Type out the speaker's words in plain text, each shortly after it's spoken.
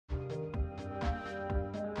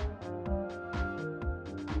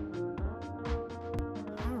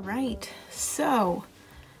Alright, so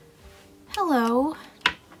hello,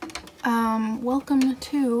 welcome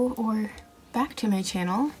to or back to my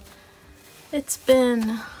channel. It's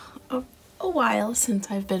been a while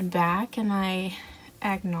since I've been back, and I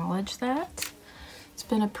acknowledge that. It's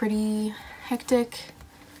been a pretty hectic,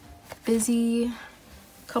 busy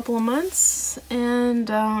couple of months,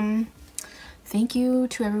 and thank you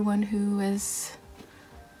to everyone who has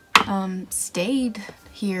stayed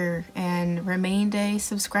here and remained a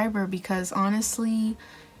subscriber, because honestly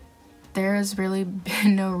there has really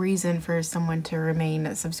been no reason for someone to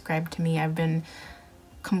remain subscribed to me. I've been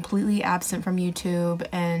completely absent from YouTube,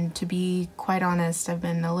 and to be quite honest, I've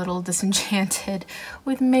been a little disenchanted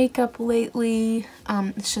with makeup lately.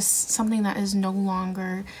 It's just something that is no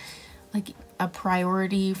longer like a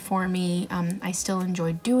priority for me. I still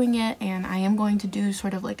enjoy doing it, and I am going to do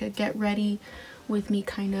sort of like a get ready with me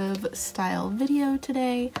kind of style video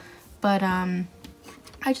today, but I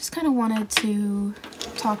just kind of wanted to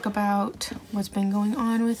talk about what's been going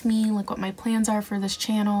on with me, like what my plans are for this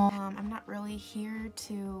channel. I'm not really here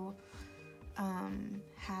to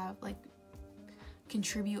have like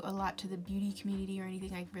contribute a lot to the beauty community or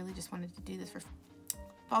anything. I really just wanted to do this for fun.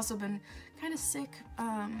 I've also been kind of sick,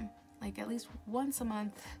 like at least once a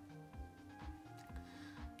month,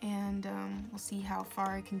 and we'll see how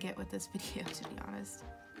far I can get with this video, to be honest.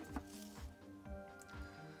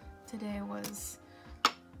 Today was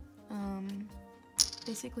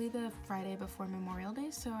basically the Friday before Memorial Day,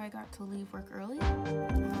 so I got to leave work early.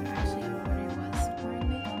 Actually, everybody was wearing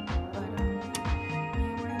makeup, but I'm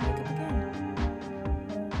wearing makeup again.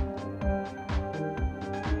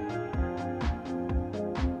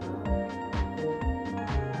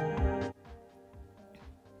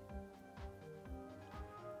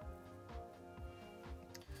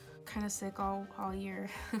 Kind of sick all year.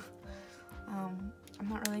 I'm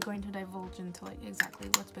not really going to divulge into like exactly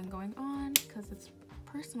what's been going on because it's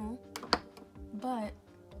personal, but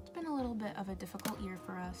it's been a little bit of a difficult year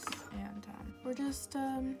for us, and we're just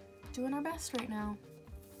doing our best right now.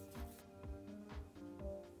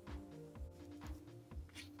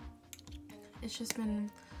 It's just been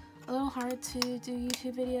a little hard to do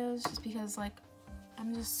YouTube videos just because like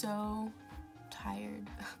I'm just so tired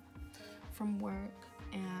from work,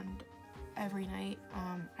 and every night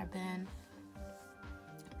I've been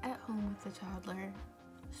at home with the toddler.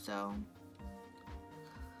 So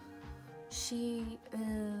she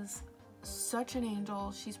is such an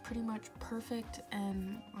angel. She's pretty much perfect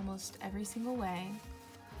in almost every single way.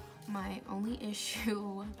 My only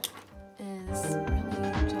issue is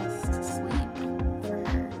really just sleep for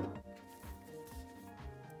her.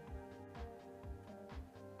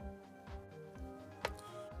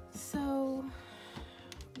 So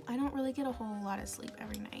I don't really get a whole lot of sleep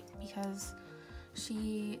every night because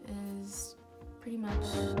she is pretty much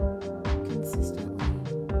consistently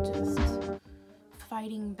just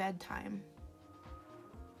fighting bedtime.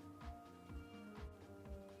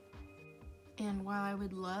 And while I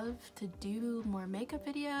would love to do more makeup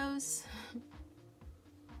videos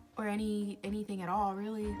or anything at all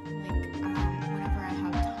really, like whenever I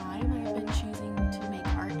have time, I've been choosing to make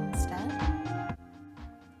art instead.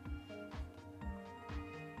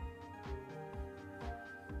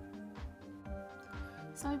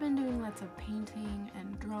 So I've been doing lots of painting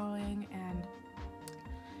and drawing, and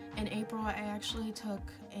in April I actually took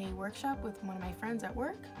a workshop with one of my friends at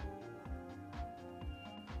work,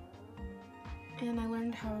 and I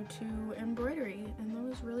learned how to embroidery, and that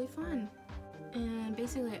was really fun. And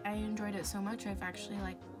basically I enjoyed it so much I've actually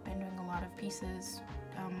like been doing a lot of pieces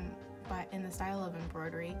but in the style of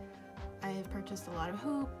embroidery. I've purchased a lot of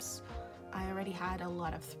hoops. I already had a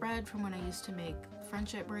lot of thread from when I used to make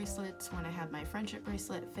friendship bracelets when I had my friendship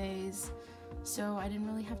bracelet phase, so I didn't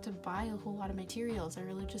really have to buy a whole lot of materials. I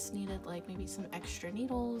really just needed like maybe some extra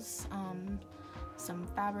needles, some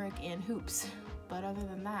fabric, and hoops. But other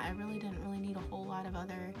than that, I really didn't need a whole lot of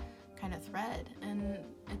other kind of thread, and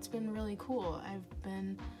it's been really cool. I've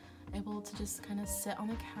been able to just kind of sit on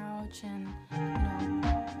the couch and, you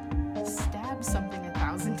know, stab something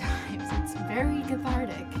 1,000 times. It's very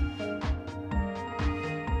cathartic.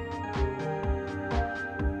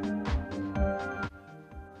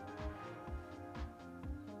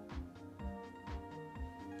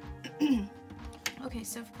 Okay,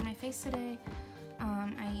 so for my face today,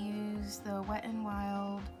 I use the Wet n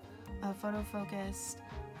Wild Photo Focused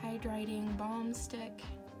Hydrating Balm Stick,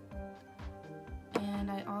 and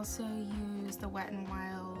I also use the Wet n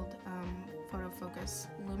Wild Photo Focus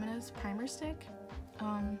Luminous Primer Stick.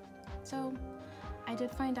 So I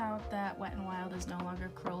did find out that Wet n Wild is no longer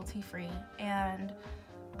cruelty free, and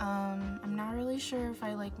I'm not really sure if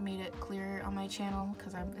I like made it clear on my channel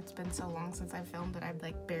because it's been so long since I filmed that I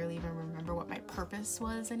like barely even remember what my purpose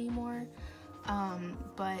was anymore.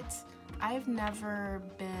 But I've never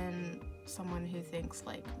been someone who thinks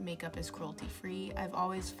like makeup is cruelty free. I've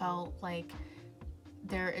always felt like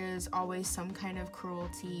there is always some kind of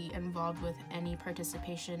cruelty involved with any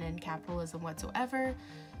participation in capitalism whatsoever.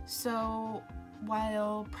 So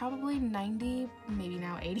while probably 90, maybe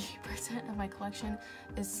now 80% of my collection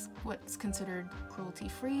is what's considered cruelty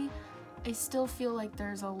free, I still feel like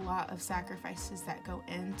there's a lot of sacrifices that go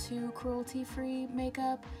into cruelty free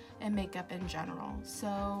makeup and makeup in general.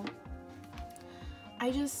 So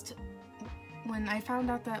when I found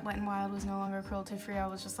out that Wet n Wild was no longer cruelty free, I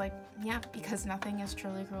was just like, yeah, because nothing is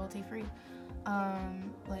truly cruelty free.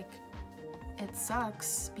 Like, it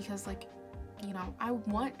sucks because, like, you know, I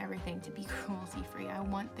want everything to be cruelty free. I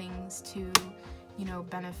want things to, you know,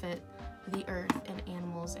 benefit the earth and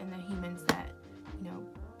animals and the humans that, you know,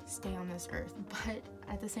 stay on this earth. But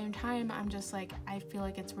at the same time, I'm just like, I feel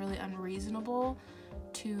like it's really unreasonable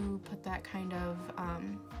to put that kind of,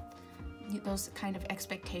 those kind of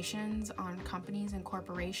expectations on companies and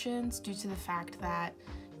corporations due to the fact that,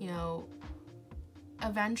 you know,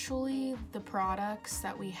 eventually the products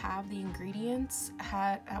that we have, the ingredients,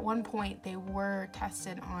 at one point they were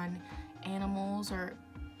tested on animals or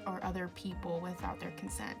other people without their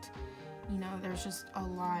consent. You know, there's just a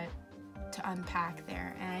lot to unpack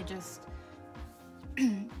there, and I just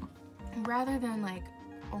rather than like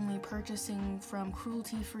only purchasing from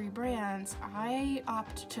cruelty-free brands, I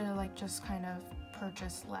opt to like just kind of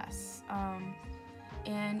purchase less.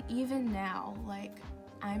 And even now, like,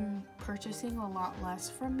 I'm purchasing a lot less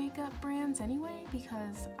from makeup brands anyway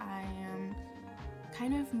because I am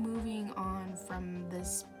kind of moving on from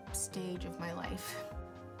this stage of my life.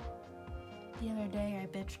 The other day I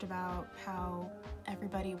bitched about how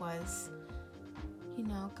everybody was, you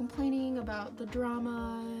know, complaining about the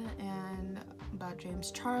drama and about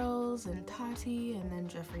James Charles and Tati and then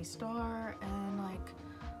Jeffree Star, and like,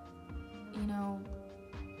 you know,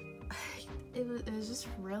 it was just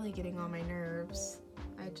really getting on my nerves.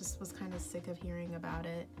 I just was kind of sick of hearing about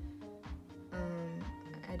it.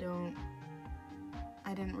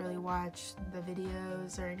 I didn't really watch the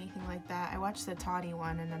videos or anything like that. I watched the Tati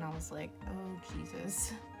one and then I was like, oh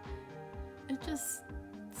Jesus. It just,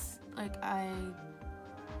 like, I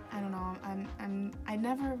don't know, I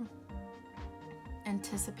never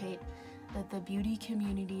anticipate that the beauty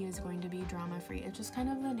community is going to be drama free. It's just kind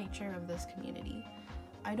of the nature of this community.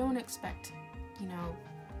 I don't expect, you know,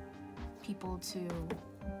 people to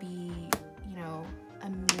be, you know,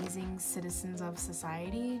 amazing citizens of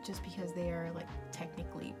society just because they are like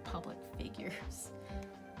technically public figures.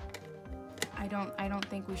 I don't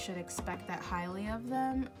think we should expect that highly of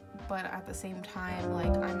them, but at the same time,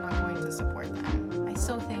 like, I'm not going to support them. I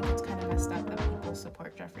still think it's kind of messed up that people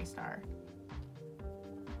support Jeffree Star.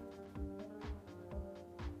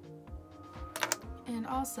 And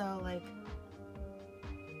also, like,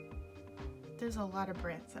 there's a lot of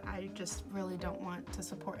brands that I just really don't want to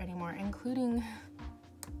support anymore, including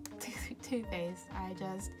Too Faced. I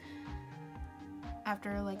just,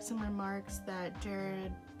 after like some remarks that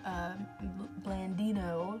Jared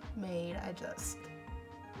Blandino made,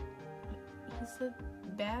 he's a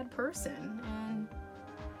bad person, and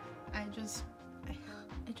I just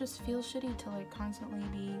feel shitty to like constantly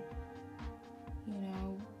be, you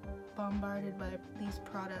know, bombarded by these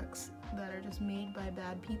products that are just made by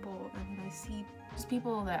bad people, and I see just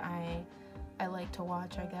people that I like to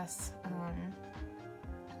watch, I guess,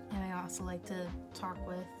 and I also like to talk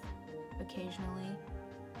with occasionally,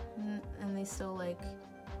 and they still like,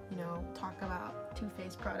 you know, talk about Too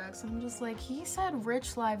Faced products. I'm just like, he said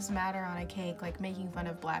rich lives matter on a cake, like making fun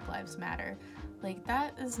of Black Lives Matter. Like,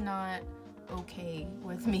 that is not okay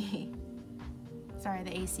with me. Sorry,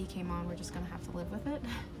 the AC came on, we're just gonna have to live with it.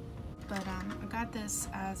 But I got this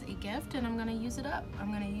as a gift and I'm gonna use it up.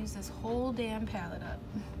 I'm gonna use this whole damn palette up.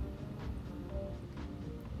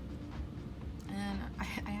 And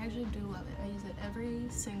I actually do love it. I use it every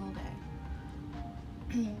single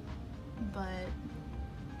day. But,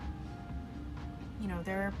 you know,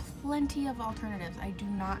 there are plenty of alternatives. I do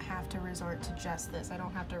not have to resort to just this. I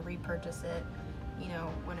don't have to repurchase it, you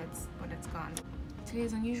know, when it's gone. Today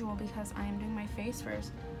is unusual because I am doing my face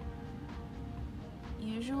first.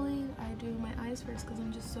 Usually I do my eyes first because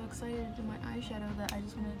I'm just so excited to do my eyeshadow that I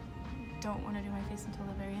just don't want to do my face until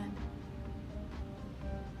the very end.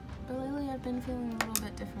 But lately I've been feeling a little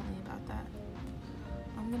bit differently about that.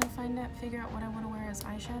 I'm gonna figure out what I want to wear as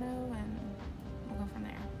eyeshadow, and we'll go from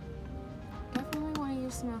there. Definitely want to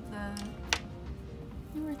use some of the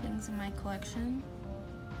newer things in my collection.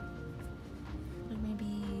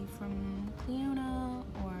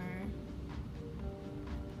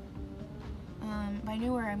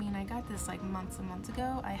 newer. I mean, I got this like months and months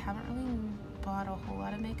ago. I haven't really bought a whole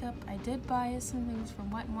lot of makeup. I did buy some things from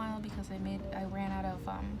Wet n Wild because I ran out of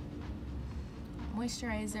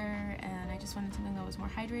moisturizer, and I just wanted something that was more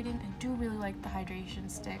hydrating. I do really like the hydration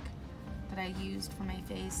stick that I used for my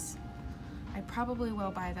face. I probably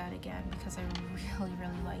will buy that again because I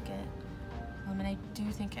really like it. And I do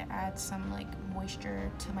think it adds some like moisture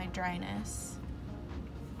to my dryness.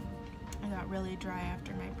 I got really dry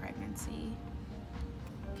after my pregnancy.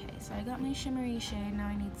 Okay, so I got my shimmery shade. Now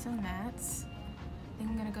I need some mattes. I think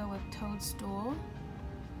I'm gonna go with Toadstool.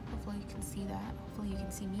 Hopefully you can see that. Hopefully you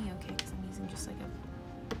can see me okay, because I'm using just like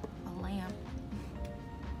a lamp.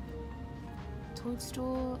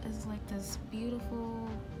 Toadstool is like this beautiful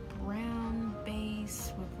brown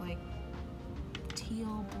base with like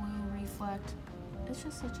teal blue reflect. It's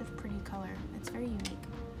just such a pretty color. It's very unique.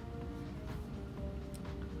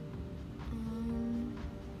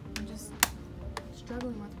 I'm just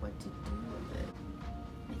struggling with what to do with it.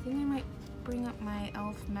 I think I might bring up my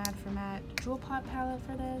e.l.f. Mad for Matte Jewel Pot palette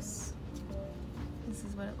for this. This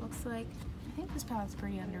is what it looks like. I think this palette's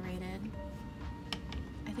pretty underrated.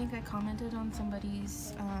 I think I commented on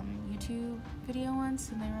somebody's YouTube video once,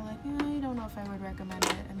 and they were like, I don't know if I would recommend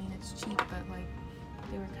it. I mean, it's cheap, but like,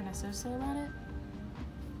 they were kind of so-so about it.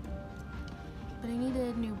 But I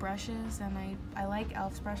needed new brushes, and I like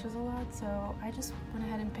e.l.f.'s brushes a lot, so I just went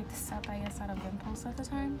ahead and picked this up, I guess, out of impulse at the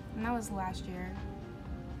time. And that was last year.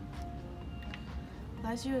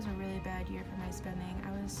 Last year was a really bad year for my spending.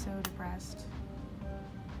 I was so depressed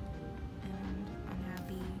and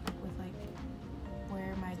unhappy with like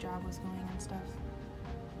where my job was going and stuff.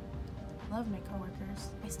 I love my coworkers.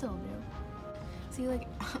 I still do. See, like,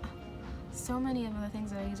 so many of the things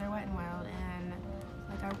that I use are Wet n Wild, and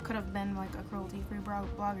like I could have been like a cruelty-free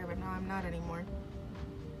blogger, but now I'm not anymore.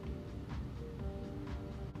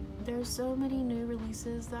 There's so many new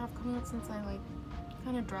releases that have come out since I like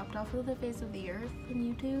kind of dropped off of the face of the earth in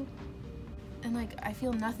YouTube, and like I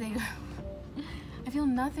feel nothing. I feel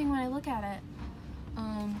nothing when I look at it.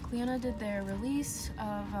 Clionadh did their release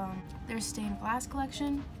of their stained glass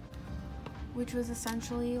collection, which was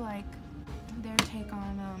essentially like their take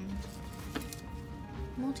on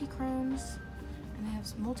multi-chromes, and they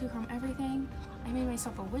have multi-chrome everything. I made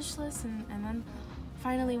myself a wish list, and then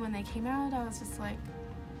finally when they came out, I was just like,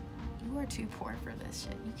 you are too poor for this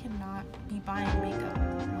shit. You cannot be buying makeup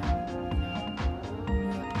when,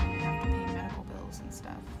 you have to pay medical bills and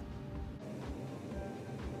stuff.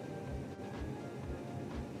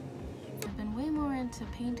 I've been way more into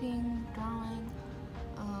painting, drawing.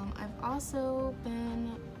 I've also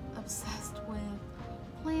been obsessed with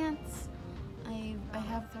plants. I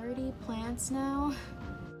have 30 plants now,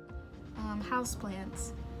 house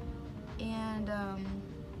plants, and I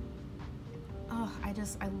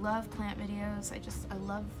love plant videos. I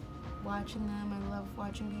love watching them. I love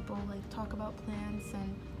watching people like talk about plants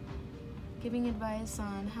and giving advice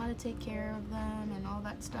on how to take care of them and all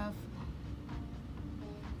that stuff.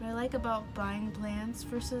 What I like about buying plants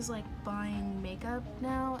versus like buying makeup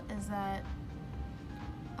now is that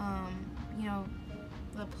you know,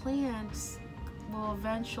 the plants will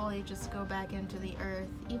eventually just go back into the earth.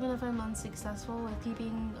 Even if I'm unsuccessful with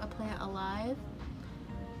keeping a plant alive,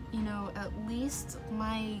 you know, at least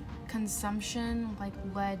my consumption like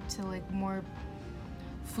led to like more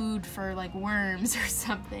food for like worms or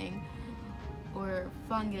something, or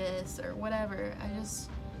fungus or whatever.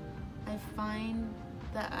 I find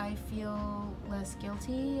that I feel less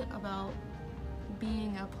guilty about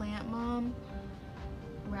being a plant mom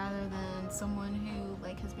rather than someone who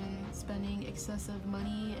like has been spending excessive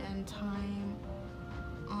money and time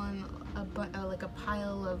on like a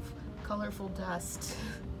pile of colorful dust.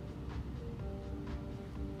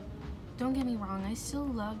 Don't get me wrong, I still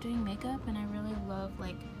love doing makeup, and I really love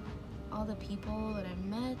like all the people that I've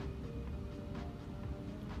met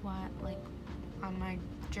like on my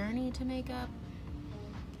journey to makeup.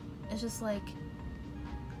 It's just like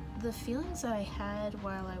the feelings that I had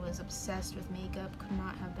while I was obsessed with makeup could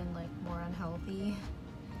not have been like more unhealthy.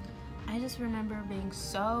 I just remember being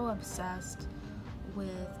so obsessed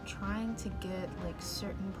with trying to get like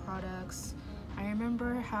certain products. I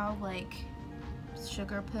remember how like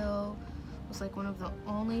Sugar Pill was like one of the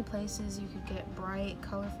only places you could get bright,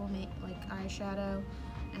 colorful like eyeshadow,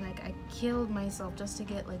 and like I killed myself just to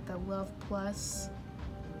get like the Love Plus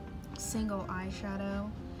single eyeshadow,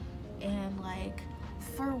 and like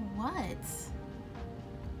for what?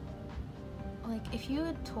 Like if you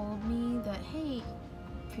had told me that, hey,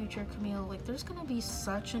 future Camille, like there's gonna be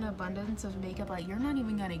such an abundance of makeup, like you're not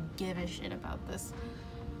even gonna give a shit about this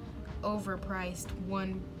overpriced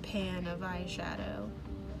one pan of eyeshadow.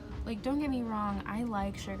 like, don't get me wrong, I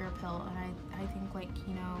like Sugar Pill, and I think, like,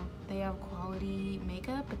 you know, they have quality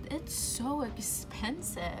makeup, but it's so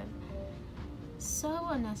expensive. So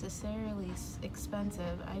unnecessarily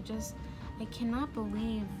expensive. I cannot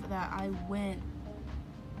believe that I went,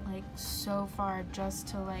 like, so far just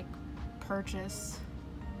to, like, purchase,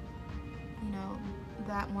 you know,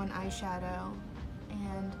 that one eyeshadow.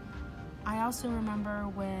 And I also remember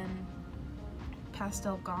when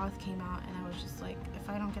Pastel Goth came out, and I was just like, if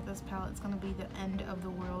I don't get this palette, it's gonna be the end of the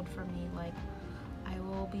world for me. Like, I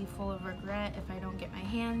will be full of regret if I don't get my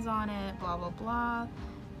hands on it, blah blah blah.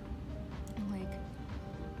 And like,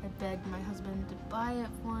 I begged my husband to buy it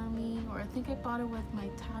for me, or I think I bought it with my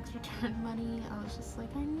tax return money. I was just like,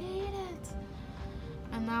 I need it.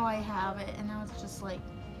 And now I have it, and now it's just like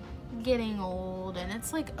getting old, and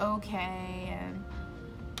it's like okay, and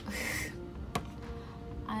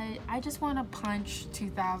I just want to punch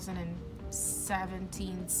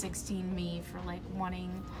 2017-16 me for like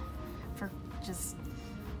for just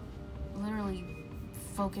literally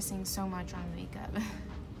focusing so much on makeup.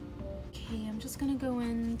 Okay, I'm just gonna go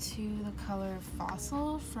into the color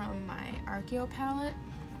Fossil from my Archeo palette.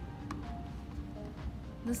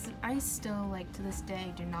 I still, like, to this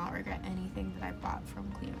day, do not regret anything that I bought from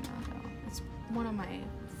Clionadh. It's one of my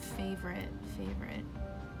favorite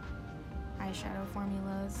eyeshadow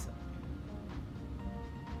formulas.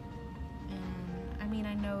 And I mean,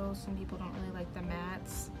 I know some people don't really like the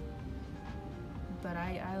mattes, but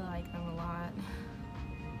I like them a lot.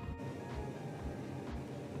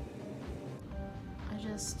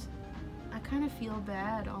 I kind of feel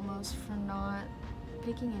bad almost for not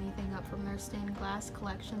picking anything up from their stained glass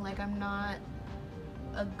collection. Like, I'm not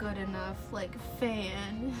a good enough, like,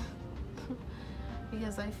 fan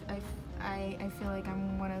because I feel like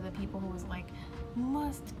I'm one of the people who was like,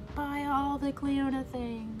 must buy all the Clionadh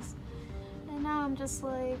things, and now I'm just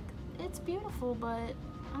like, it's beautiful, but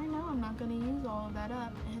I know I'm not gonna use all of that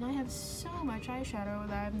up, and I have so much eyeshadow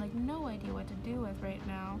that I have like no idea what to do with right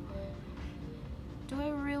now. Do I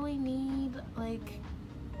really need like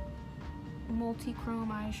multi-chrome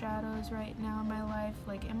eyeshadows right now in my life?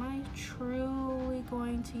 Like, am I truly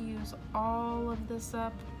going to use all of this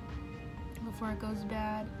up before it goes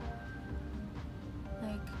bad?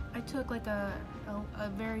 Like, I took like a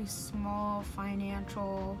very small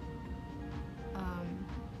financial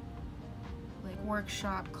like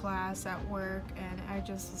workshop class at work, and I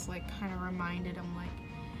just was like kind of reminded, I'm like,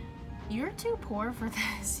 you're too poor for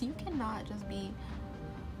this. You cannot just be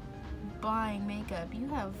buying makeup. You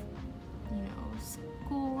have, you know,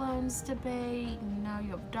 school loans to pay, now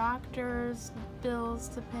you have doctors bills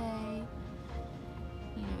to pay,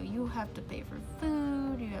 you know, you have to pay for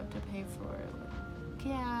food, you have to pay for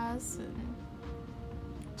gas and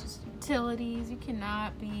just utilities. You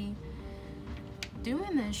cannot be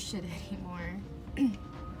doing this shit anymore.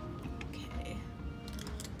 Okay,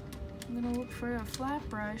 I'm gonna look for a flat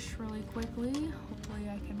brush really quickly. Hopefully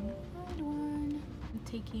I can find one. I'm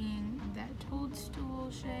taking that Toadstool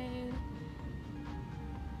shade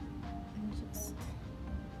and just,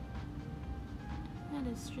 that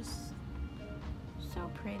is just so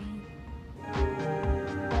pretty.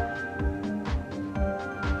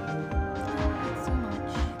 So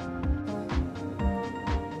much.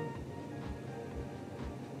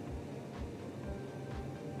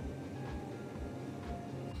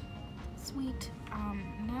 Sweet.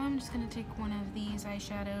 Now I'm just gonna take one of these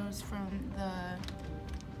eyeshadows from the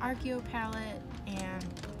Archeo palette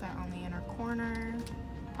and put that on the inner corner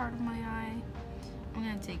part of my eye. I'm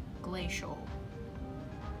gonna take Glacial,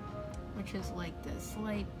 which is like this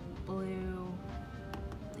light blue,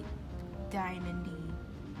 like diamondy,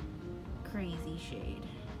 crazy shade.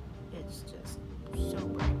 It's just so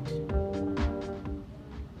bright.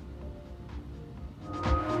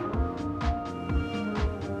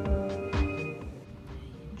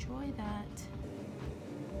 Enjoy that.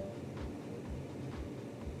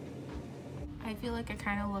 I feel like I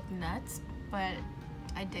kind of look nuts, but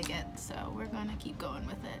I dig it, so we're gonna keep going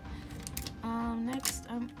with it. Next,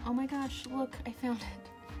 oh my gosh, look, I found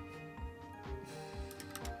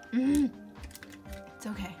it. It's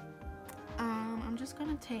okay. I'm just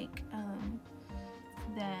gonna take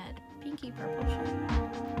that pinky purple shade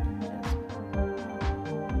and just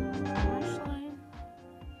lash line.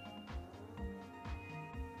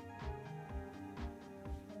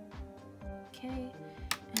 Okay,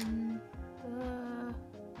 and I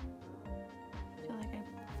feel like I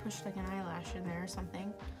pushed like an eyelash in there or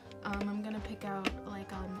something. I'm gonna pick out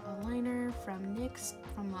like a liner from NYX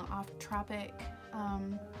from the Tropic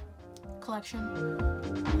collection. And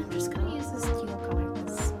I'm just gonna use this teal color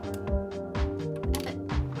because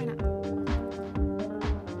why not?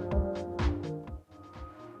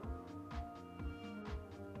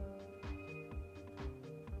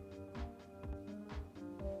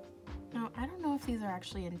 if these are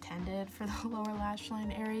actually intended for the lower lash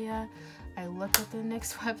line area. I looked at the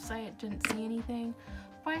NYX website, didn't see anything,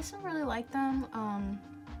 but I still really like them.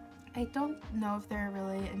 I don't know if they're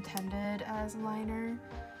really intended as a liner,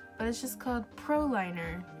 but it's just called Pro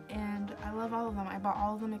Liner, and I love all of them. I bought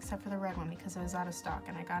all of them except for the red one because it was out of stock,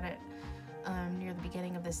 and I got it near the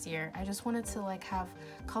beginning of this year. I just wanted to like have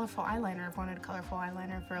colorful eyeliner. I've wanted colorful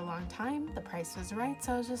eyeliner for a long time. The price was right,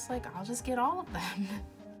 so I was just like, I'll just get all of them.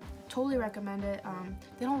 Totally recommend it.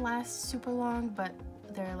 They don't last super long, but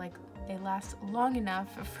they last long enough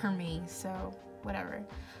for me, so whatever.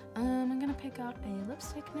 I'm gonna pick out a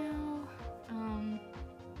lipstick now.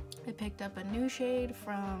 I picked up a new shade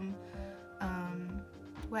from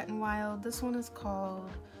Wet n Wild. This one is called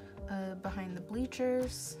Behind the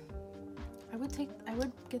Bleachers. I would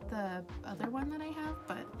get the other one that I have,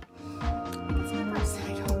 but it's my first.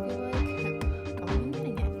 I don't feel like going and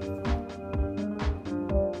getting it.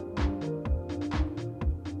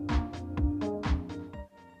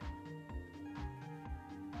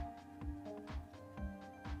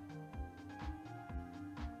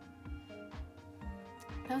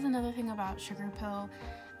 That was another thing about Sugar Pill,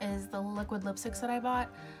 is the liquid lipsticks that I bought.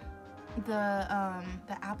 The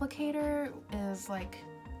applicator is like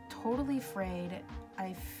totally frayed.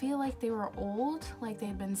 I feel like they were old, like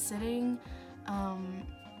they'd been sitting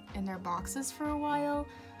in their boxes for a while.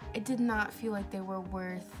 It did not feel like they were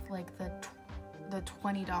worth like the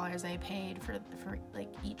 $20 I paid for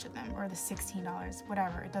like each of them, or the $16,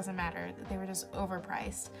 whatever, it doesn't matter. They were just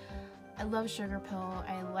overpriced. I love Sugar Pill,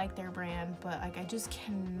 I like their brand, but like I just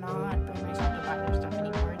cannot bring myself to buy their stuff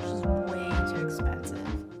anymore. It's just way too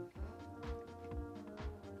expensive.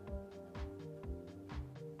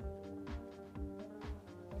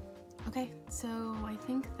 Okay, so I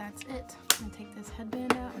think that's it. I'm gonna take this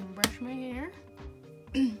headband out and brush my hair.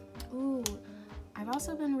 Ooh, I've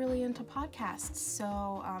also been really into podcasts,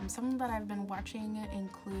 so some that I've been watching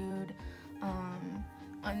include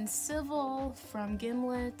Uncivil from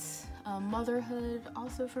Gimlet, Motherhood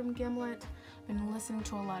also from Gimlet. Been listening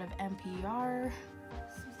to a lot of NPR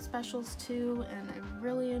specials too, and I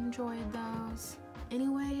really enjoyed those.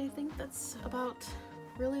 Anyway, I think that's about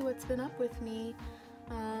really what's been up with me.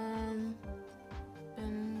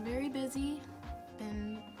 Been very busy,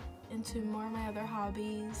 been into more of my other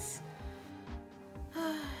hobbies,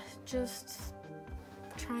 just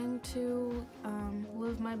trying to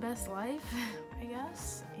live my best life, I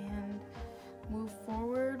guess, and move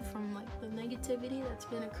forward from like the negativity that's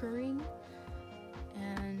been occurring.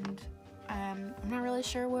 And I'm not really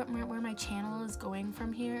sure where my channel is going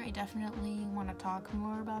from here. I definitely want to talk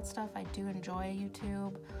more about stuff. I do enjoy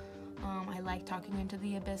YouTube. I like talking into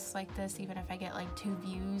the abyss like this. Even if I get like 2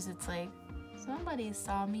 views, it's like somebody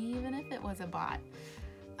saw me, even if it was a bot.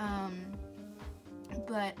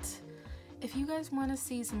 But if you guys want to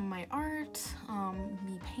see some of my art,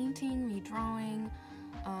 me painting, me drawing,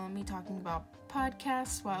 me talking about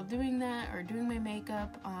podcasts while doing that, or doing my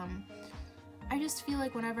makeup, I just feel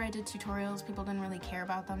like whenever I did tutorials, people didn't really care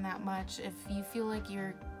about them that much. If you feel like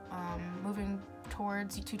you're moving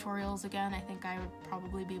towards tutorials again, I think I would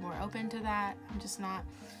probably be more open to that. I'm just not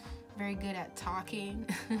very good at talking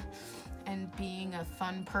and being a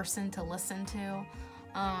fun person to listen to.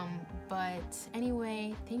 But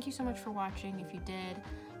anyway, thank you so much for watching. If you did,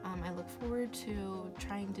 I look forward to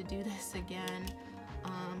trying to do this again.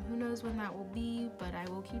 Who knows when that will be, but I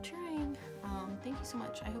will keep trying. Thank you so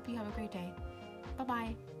much. I hope you have a great day.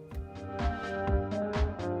 Bye-bye.